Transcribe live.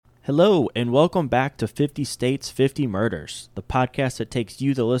Hello, and welcome back to 50 States, 50 Murders, the podcast that takes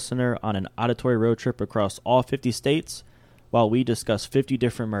you, the listener, on an auditory road trip across all 50 states while we discuss 50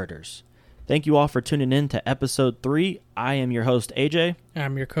 different murders. Thank you all for tuning in to episode 3. I am your host, AJ.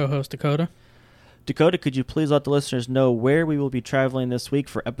 I'm your co-host, Dakota. Dakota, could you please let the listeners know where we will be traveling this week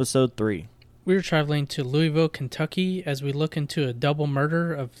for episode 3? We're traveling to Louisville, Kentucky, as we look into a double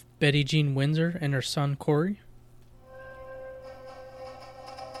murder of Betty Jean Windsor and her son, Corey.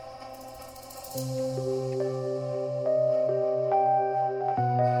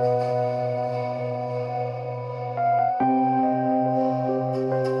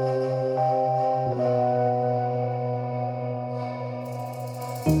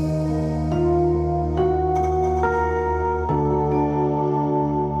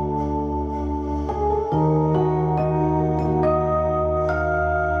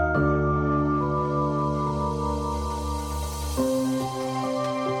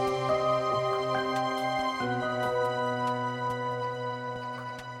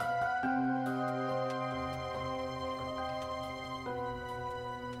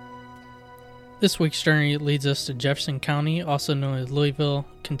 This week's journey leads us to Jefferson County, also known as Louisville,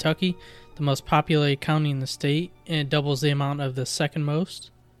 Kentucky, the most populated county in the state, and it doubles the amount of the second most.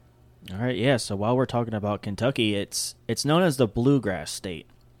 All right, yeah, so while we're talking about Kentucky, it's known as the Bluegrass State.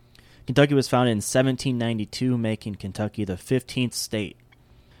 Kentucky was founded in 1792, making Kentucky the 15th state.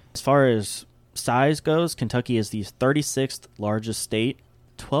 As far as size goes, Kentucky is the 36th largest state,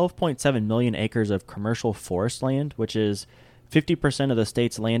 12.7 million acres of commercial forest land, which is 50% of the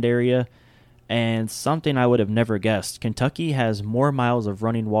state's land area. And something I would have never guessed, Kentucky has more miles of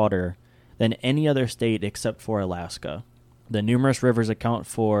running water than any other state except for Alaska. The numerous rivers account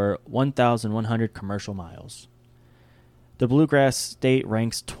for 1,100 commercial miles. The Bluegrass State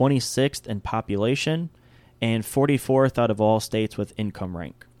ranks 26th in population and 44th out of all states with income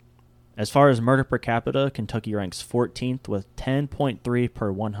rank. As far as murder per capita, Kentucky ranks 14th with 10.3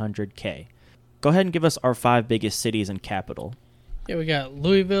 per 100K. Go ahead and give us our 5 biggest cities and capital. Yeah, we got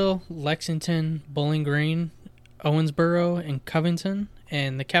Louisville, Lexington, Bowling Green, Owensboro, and Covington,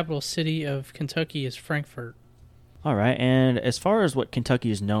 and the capital city of Kentucky is Frankfort. All right, and as far as what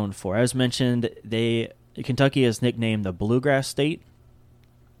Kentucky is known for, as mentioned, Kentucky is nicknamed the Bluegrass State.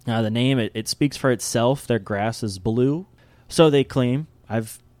 The name, it speaks for itself. Their grass is blue, so they claim.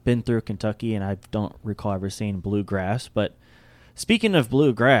 I've been through Kentucky, and I don't recall ever seeing bluegrass, but speaking of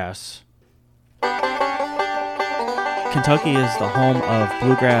bluegrass, Kentucky is the home of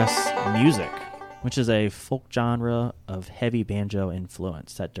bluegrass music, which is a folk genre of heavy banjo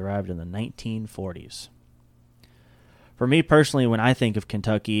influence that derived in the 1940s. For me personally, when I think of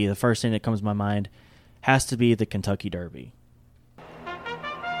Kentucky, the first thing that comes to my mind has to be the Kentucky Derby.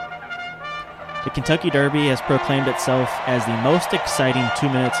 The Kentucky Derby has proclaimed itself as the most exciting 2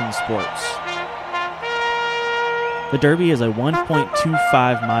 minutes in sports. The Derby is a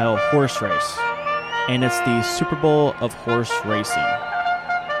 1.25-mile horse race, and it's the Super Bowl of horse racing.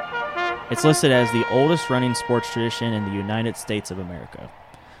 It's listed as the oldest running sports tradition in the United States of America.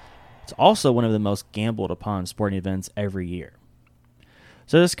 It's also one of the most gambled upon sporting events every year.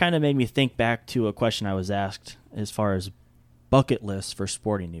 So this kind of made me think back to a question I was asked as far as bucket lists for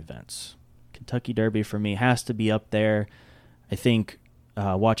sporting events. Kentucky Derby for me has to be up there. I think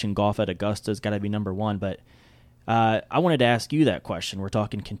watching golf at Augusta has got to be number 1, but I wanted to ask you that question. We're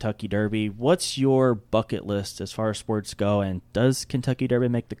talking Kentucky Derby. What's your bucket list as far as sports go, and does Kentucky Derby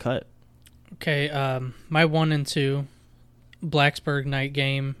make the cut? Okay, my 1 and 2, Blacksburg night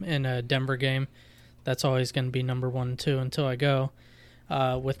game and a Denver game. That's always going to be number 1 and 2 until I go.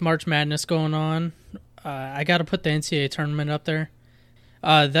 With March Madness going on, I got to put the NCAA tournament up there.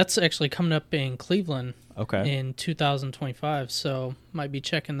 That's actually coming up in Cleveland in 2025, so might be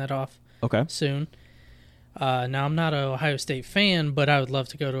checking that off soon. Now, I'm not an Ohio State fan, but I would love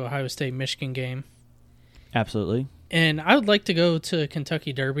to go to an Ohio State-Michigan game. Absolutely. And I would like to go to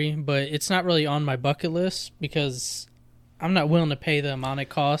Kentucky Derby, but it's not really on my bucket list because I'm not willing to pay the amount it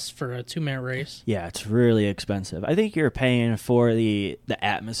costs for a 2-minute race. Yeah, it's really expensive. I think you're paying for the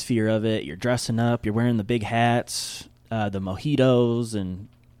atmosphere of it. You're dressing up. You're wearing the big hats, the mojitos, and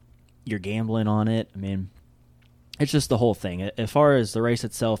you're gambling on it. I mean, it's just the whole thing. As far as the race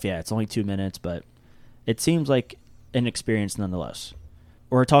itself, yeah, it's only 2 minutes, but it seems like an experience nonetheless.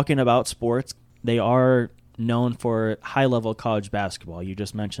 We're talking about sports. They are known for high-level college basketball. You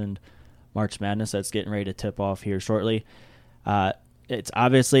just mentioned March Madness. That's getting ready to tip off here shortly. It's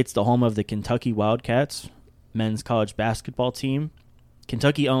the home of the Kentucky Wildcats men's college basketball team.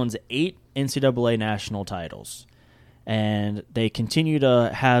 Kentucky owns 8 NCAA national titles, and they continue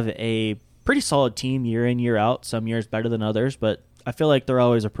to have a pretty solid team year in, year out. Some years better than others, but I feel like they're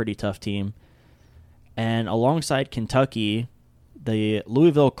always a pretty tough team. And alongside Kentucky, the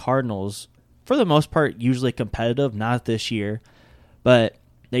Louisville Cardinals, for the most part, usually competitive, not this year, but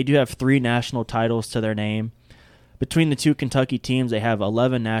they do have 3 national titles to their name. Between the 2 Kentucky teams, they have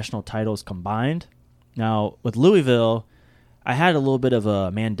 11 national titles combined. Now, with Louisville, I had a little bit of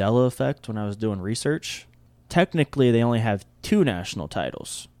a Mandela effect when I was doing research. Technically, they only have 2 national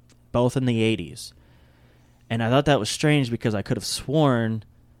titles, both in the 80s. And I thought that was strange because I could have sworn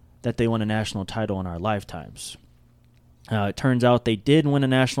that they won a national title in our lifetimes. It turns out they did win a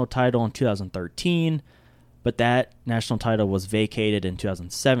national title in 2013, but that national title was vacated in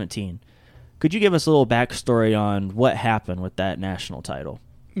 2017. Could you give us a little backstory on what happened with that national title?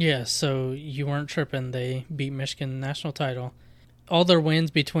 Yeah, so you weren't tripping. They beat Michigan national title. All their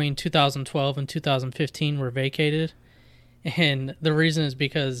wins between 2012 and 2015 were vacated. And the reason is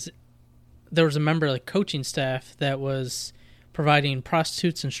because there was a member of the coaching staff that was providing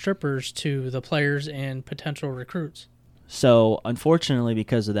prostitutes and strippers to the players and potential recruits. So, unfortunately,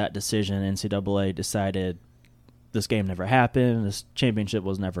 because of that decision, NCAA decided this game never happened. This championship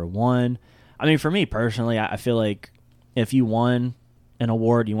was never won. I mean, for me personally, I feel like if you won an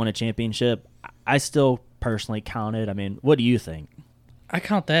award, you won a championship, I still personally count it. I mean, what do you think? I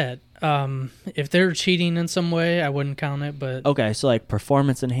count that. If they're cheating in some way, I wouldn't count it. But okay, so like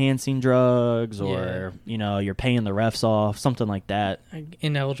performance-enhancing drugs, or you're paying the refs off, something like that.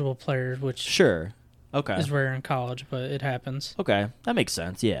 Ineligible players, which sure, okay, is rare in college, but it happens. Okay, that makes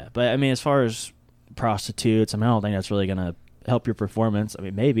sense. Yeah, but I mean, as far as prostitutes, I don't think that's really gonna help your performance. I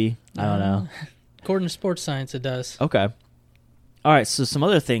mean, maybe, I don't know. According to sports science, it does. Okay. All right, so some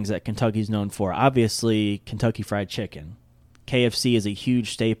other things that Kentucky's known for. Obviously, Kentucky Fried Chicken. KFC is a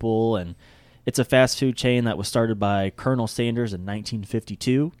huge staple, and it's a fast food chain that was started by Colonel Sanders in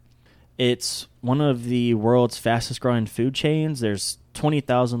 1952. It's one of the world's fastest-growing food chains. There's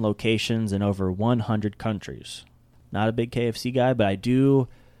 20,000 locations in over 100 countries. Not a big KFC guy, but I do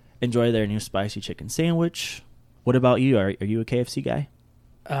enjoy their new spicy chicken sandwich. What about you? Are you a KFC guy?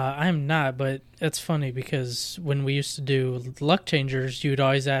 I'm not, but it's funny because when we used to do luck changers, you'd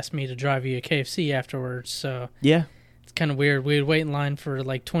always ask me to drive you a KFC afterwards. So yeah, it's kind of weird. We'd wait in line for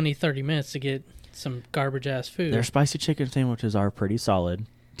like 20, 30 minutes to get some garbage-ass food. Their spicy chicken sandwiches are pretty solid.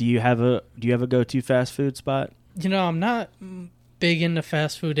 Do you have a go-to fast food spot? I'm not big into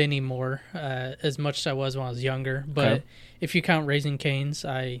fast food anymore, as much as I was when I was younger. But if you count Raising Cane's,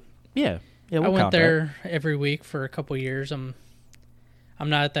 I went there every week for a couple years. I'm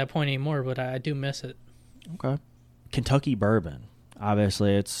not at that point anymore, but I do miss it. Okay. Kentucky bourbon.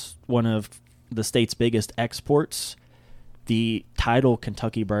 Obviously, it's one of the state's biggest exports. The title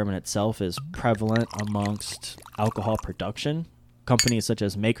Kentucky bourbon itself is prevalent amongst alcohol production. Companies such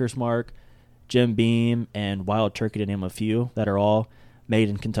as Maker's Mark, Jim Beam, and Wild Turkey, to name a few, that are all made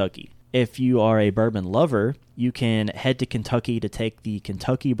in Kentucky. If you are a bourbon lover, you can head to Kentucky to take the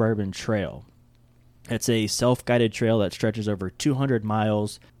Kentucky Bourbon Trail. It's a self-guided trail that stretches over 200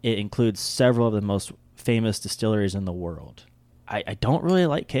 miles. It includes several of the most famous distilleries in the world. I don't really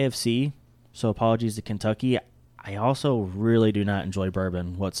like KFC, so apologies to Kentucky. I also really do not enjoy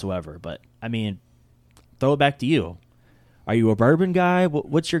bourbon whatsoever, but, I mean, throw it back to you. Are you a bourbon guy?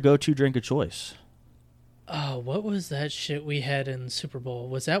 What's your go-to drink of choice? Oh, what was that shit we had in Super Bowl?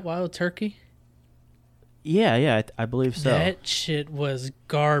 Was that Wild Turkey? Yeah, I believe so. That shit was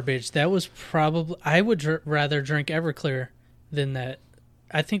garbage. That was probably... I would rather drink Everclear than that.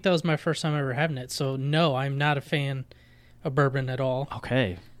 I think that was my first time ever having it. So, no, I'm not a fan of bourbon at all.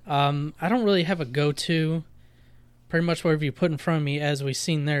 Okay. I don't really have a go-to. Pretty much whatever you put in front of me, as we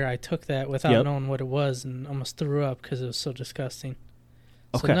seen there, I took that without knowing what it was and almost threw up because it was so disgusting.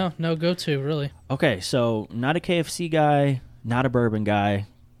 Okay. So, no go-to, really. Okay, so not a KFC guy, not a bourbon guy.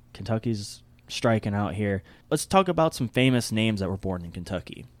 Kentucky's striking out here. Let's talk about some famous names that were born in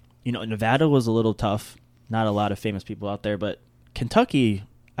Kentucky. Nevada was a little tough. Not a lot of famous people out there, but Kentucky,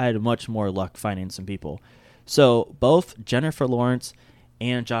 I had much more luck finding some people. So both Jennifer Lawrence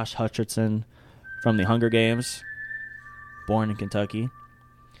and Josh Hutcherson from the Hunger Games, born in Kentucky.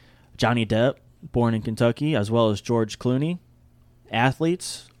 Johnny Depp, born in Kentucky, as well as George Clooney.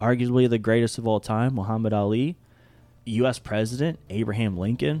 Athletes, arguably the greatest of all time, Muhammad Ali. U.S. President, Abraham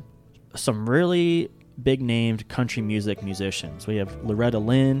Lincoln. Some really big-named country music musicians. We have Loretta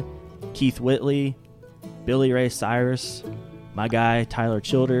Lynn, Keith Whitley, Billy Ray Cyrus, my guy Tyler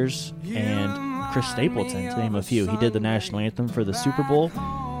Childers, and Chris Stapleton, to name a few. He did the national anthem for the Super Bowl.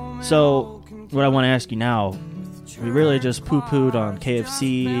 So what I want to ask you now, we really just poo-pooed on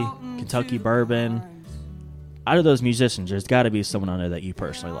KFC, Kentucky bourbon. Out of those musicians, there's got to be someone on there that you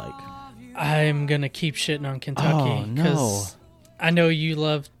personally like. I'm going to keep shitting on Kentucky. Oh, no. I know you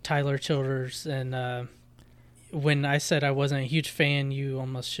love Tyler Childers, and when I said I wasn't a huge fan, you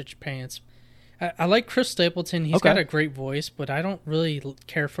almost shit your pants. I like Chris Stapleton. He's got a great voice, but I don't really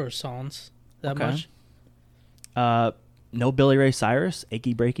care for his songs that much. No Billy Ray Cyrus,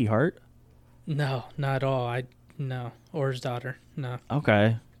 Achy Breaky Heart? No, not at all. No. Or his daughter, no.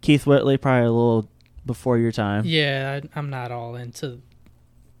 Okay. Keith Whitley, probably a little before your time. Yeah, I'm not all into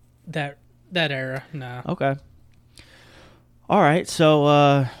that era, no. Okay. All right,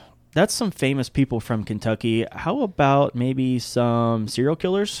 so that's some famous people from Kentucky. How about maybe some serial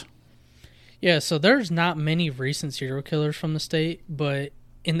killers? Yeah, so there's not many recent serial killers from the state, but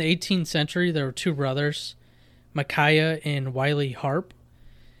in the 18th century, there were two brothers, Micaiah and Wiley Harp.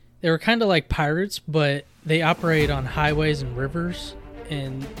 They were kind of like pirates, but they operate on highways and rivers,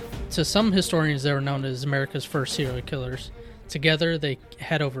 and to some historians, they were known as America's first serial killers. Together, they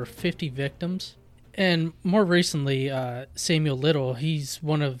had over 50 victims. And more recently, Samuel Little, he's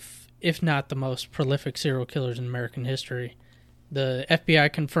one of, if not the most prolific serial killers in American history. The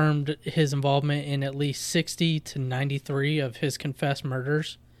FBI confirmed his involvement in at least 60 to 93 of his confessed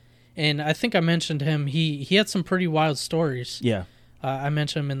murders. And I think I mentioned him. He had some pretty wild stories. Yeah. I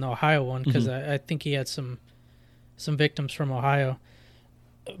mentioned him in the Ohio one because I think he had some victims from Ohio.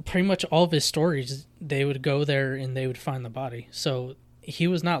 Pretty much all of his stories, they would go there and they would find the body. So he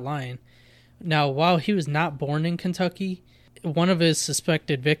was not lying. Now, while he was not born in Kentucky, one of his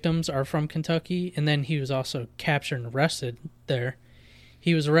suspected victims are from Kentucky, and then he was also captured and arrested there.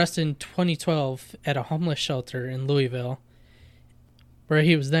 He was arrested in 2012 at a homeless shelter in Louisville, where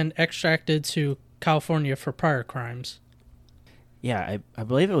he was then extracted to California for prior crimes. Yeah, I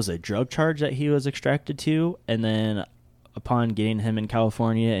believe it was a drug charge that he was extracted to, and then upon getting him in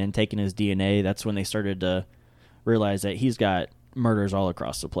California and taking his DNA, that's when they started to realize that he's got murders all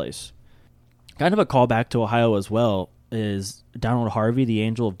across the place. Kind of a callback to Ohio as well is Donald Harvey, the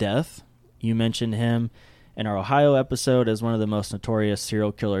Angel of Death. You mentioned him in our Ohio episode as one of the most notorious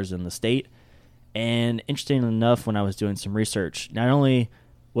serial killers in the state. And interesting enough, when I was doing some research, not only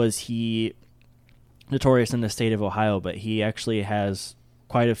was he notorious in the state of Ohio, but he actually has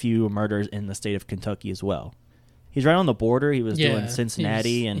quite a few murders in the state of Kentucky as well. He's right on the border. He was doing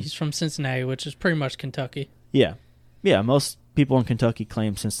Cincinnati. He's from Cincinnati, which is pretty much Kentucky. Yeah. Yeah, most people in Kentucky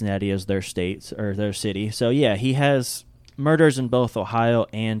claim Cincinnati as their state or their city. So, yeah, he has murders in both Ohio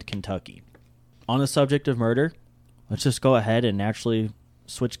and Kentucky. On the subject of murder, let's just go ahead and naturally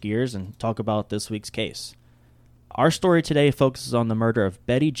switch gears and talk about this week's case. Our story today focuses on the murder of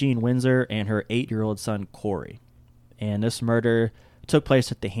Betty Jean Windsor and her 8-year-old son, Corey. And this murder took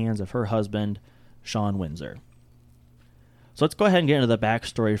place at the hands of her husband, Sean Windsor. So let's go ahead and get into the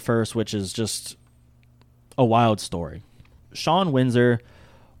backstory first, which is just a wild story. Sean Windsor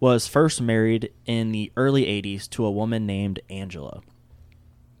was first married in the early 80s to a woman named Angela.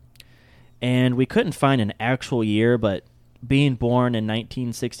 And we couldn't find an actual year, but being born in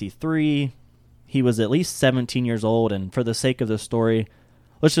 1963, he was at least 17 years old, and for the sake of the story,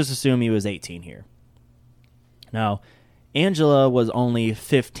 let's just assume he was 18 here. Now, Angela was only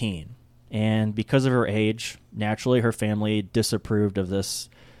 15, and because of her age, naturally her family disapproved of this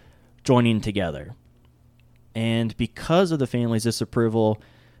joining together. And because of the family's disapproval,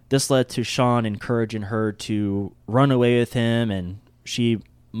 this led to Sean encouraging her to run away with him, and she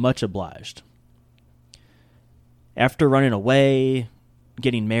much obliged. After running away,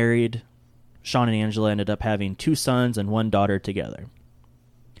 getting married, Sean and Angela ended up having 2 sons and 1 daughter together.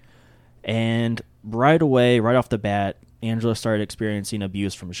 And right away, right off the bat, Angela started experiencing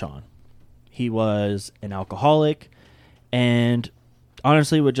abuse from Sean. He was an alcoholic and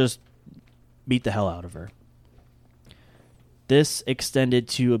honestly would just beat the hell out of her. This extended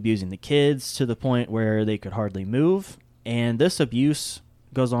to abusing the kids to the point where they could hardly move, and this abuse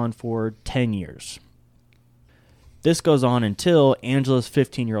goes on for 10 years. This goes on until Angela's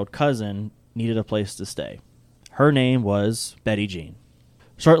 15-year-old cousin needed a place to stay. Her name was Betty Jean.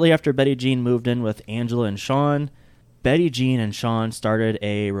 Shortly after Betty Jean moved in with Angela and Sean, Betty Jean and Sean started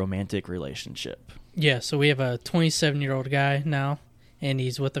a romantic relationship. Yeah, so we have a 27-year-old guy now, and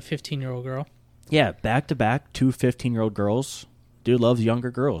he's with a 15-year-old girl. Yeah, back-to-back, 2 15-year-old girls. Dude loves younger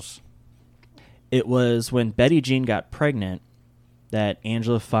girls. It was when Betty Jean got pregnant that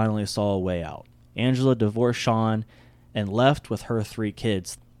Angela finally saw a way out. Angela divorced Sean and left with her 3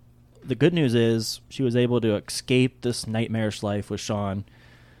 kids. The good news is she was able to escape this nightmarish life with Sean.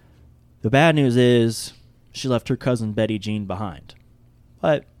 The bad news is she left her cousin Betty Jean behind.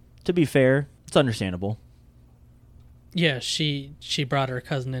 But to be fair, it's understandable. Yeah, she brought her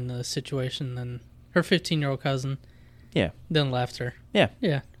cousin into the situation, then her 15-year-old cousin then left her. Yeah.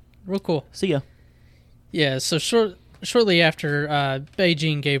 Yeah, real cool. See ya. Yeah, so shortly after Betty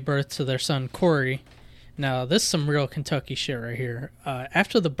Jean gave birth to their son Corey. Now, this is some real Kentucky shit right here.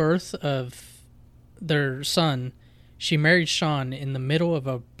 After the birth of their son, she married Sean in the middle of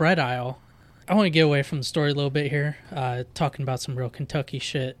a bread aisle. I want to get away from the story a little bit here, talking about some real Kentucky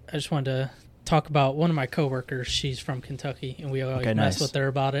shit. I just wanted to talk about one of my coworkers. She's from Kentucky, and we always mess with her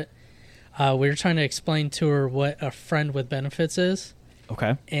about it. We were trying to explain to her what a friend with benefits is.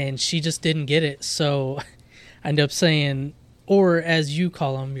 Okay. And she just didn't get it, so I ended up saying, or as you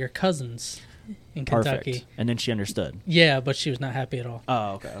call them, your cousins in Kentucky. Perfect. And then she understood. Yeah, but she was not happy at all.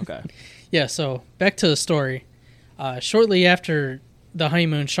 Oh, okay. Yeah, so back to the story. Shortly after the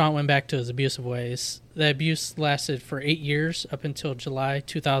honeymoon, Sean went back to his abusive ways. The abuse lasted for 8 years, up until July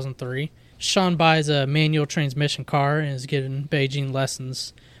 2003. Sean buys a manual transmission car and is giving Betty Jean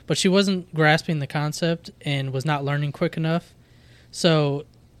lessons, but she wasn't grasping the concept and was not learning quick enough. So,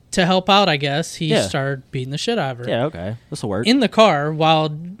 to help out, I guess, he started beating the shit out of her. Yeah, okay. This'll work. In the car while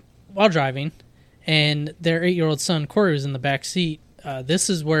driving, and their 8-year-old son, Corey, was in the back seat. This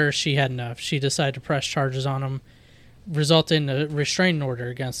is where she had enough. She decided to press charges on him, resulted in a restraining order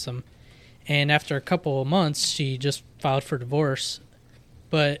against him. And after a couple of months, she just filed for divorce.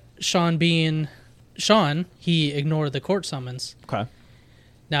 But Sean, he ignored the court summons. Okay.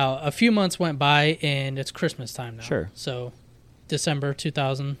 Now, a few months went by, and it's Christmas time now. Sure. So, December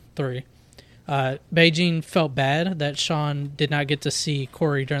 2003. Betty Jean felt bad that Sean did not get to see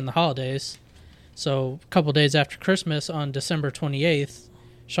Corey during the holidays. So, a couple days after Christmas, on December 28th,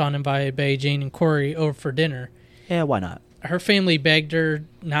 Sean invited Betty Jean and Corey over for dinner. Yeah, why not? Her family begged her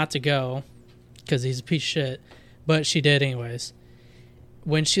not to go because he's a piece of shit, but she did anyways.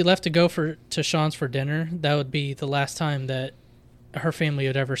 When she left to go to Sean's for dinner, that would be the last time that her family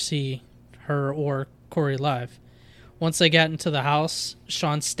would ever see her or Corey alive. Once they got into the house,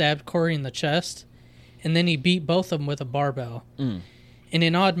 Sean stabbed Corey in the chest, and then he beat both of them with a barbell. In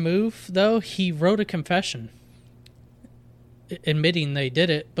an odd move, though, he wrote a confession admitting they did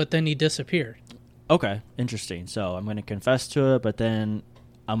it, but then he disappeared. Okay, interesting. So I'm going to confess to it, but then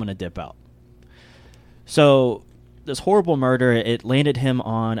I'm going to dip out. So this horrible murder, it landed him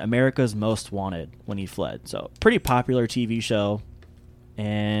on America's Most Wanted when he fled. So pretty popular TV show,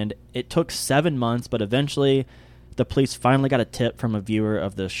 and it took 7 months, but eventually the police finally got a tip from a viewer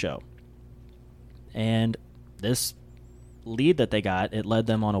of this show. And this lead that they got, it led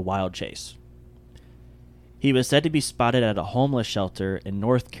them on a wild chase. He was said to be spotted at a homeless shelter in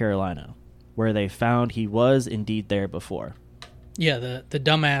North Carolina, where they found he was indeed there before. Yeah, the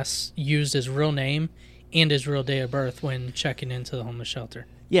dumbass used his real name and his real day of birth when checking into the homeless shelter.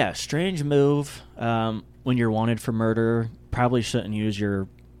 Yeah, strange move. When you're wanted for murder, probably shouldn't use your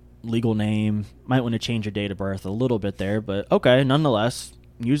legal name. Might want to change your date of birth a little bit there, but okay, nonetheless,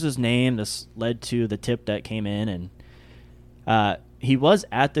 use his name. This led to the tip that came in, and he was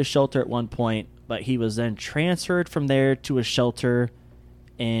at the shelter at one point, but he was then transferred from there to a shelter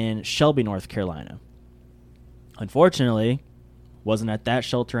in Shelby, North Carolina. Unfortunately, wasn't at that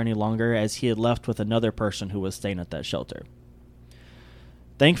shelter any longer, as he had left with another person who was staying at that shelter.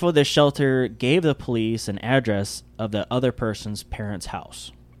 Thankfully, this shelter gave the police an address of the other person's parents'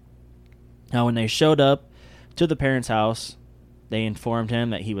 house. Now, when they showed up to the parents' house, they informed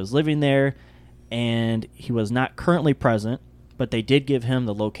him that he was living there and he was not currently present, but they did give him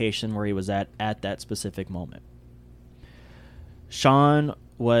the location where he was at that specific moment. Sean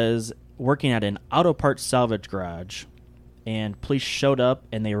was working at an auto parts salvage garage, and police showed up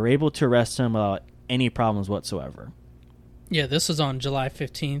and they were able to arrest him without any problems whatsoever. Yeah, this was on July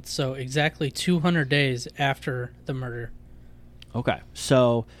 15th, so exactly 200 days after the murder. Okay,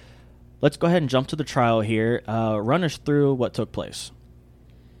 so let's go ahead and jump to the trial here. Run us through what took place.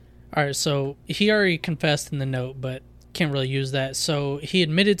 All right, so he already confessed in the note, but can't really use that. So he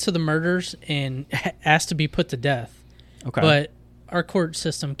admitted to the murders and asked to be put to death. Okay. But our court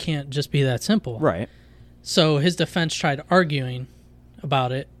system can't just be that simple. Right. So his defense tried arguing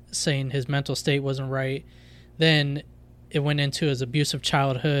about it, saying his mental state wasn't right. Then it went into his abusive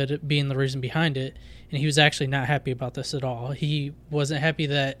childhood being the reason behind it, and he was actually not happy about this at all. He wasn't happy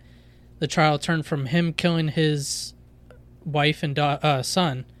that the trial turned from him killing his wife and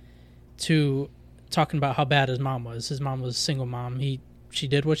son to talking about how bad his mom was. His mom was a single mom. She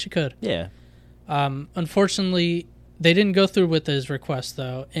did what she could. Yeah. Unfortunately, they didn't go through with his request,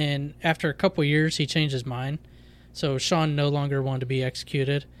 though, and after a couple years, he changed his mind. So Sean no longer wanted to be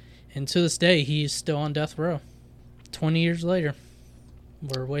executed, and to this day, he's still on death row. 20 years later,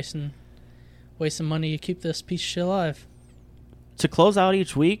 we're wasting money to keep this piece of shit alive. To close out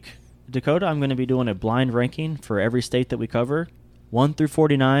each week, Dakota, I'm going to be doing a blind ranking for every state that we cover, 1 through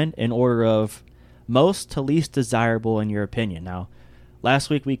 49, in order of most to least desirable in your opinion. Now, last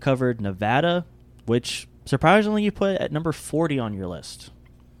week we covered Nevada, which surprisingly you put at number 40 on your list.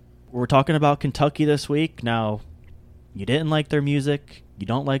 We're talking about Kentucky this week. Now, you didn't like their music. You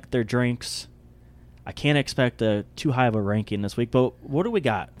don't like their drinks. I can't expect too high of a ranking this week, but what do we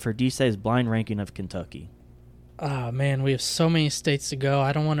got for D-Say's blind ranking of Kentucky? Oh, man, we have so many states to go.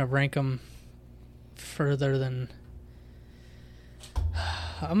 I don't want to rank them further than...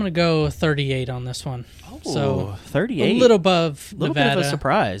 I'm going to go 38 on this one. Oh, so 38. A little above Nevada. A little Nevada. bit of a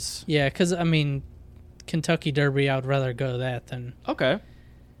surprise. Yeah, because, I mean, Kentucky Derby, I would rather go to that than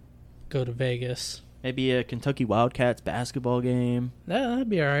go to Vegas. Maybe a Kentucky Wildcats basketball game. Yeah, that'd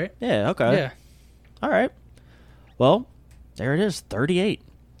be all right. Yeah, okay. Yeah. All right. Well, there it is, 38.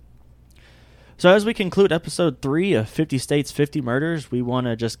 So as we conclude episode 3 of 50 States, 50 Murders, we want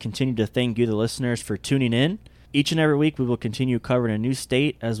to just continue to thank you, the listeners, for tuning in. Each and every week, we will continue covering a new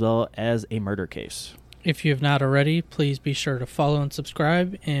state as well as a murder case. If you have not already, please be sure to follow and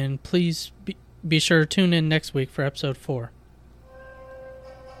subscribe, and please be sure to tune in next week for episode 4.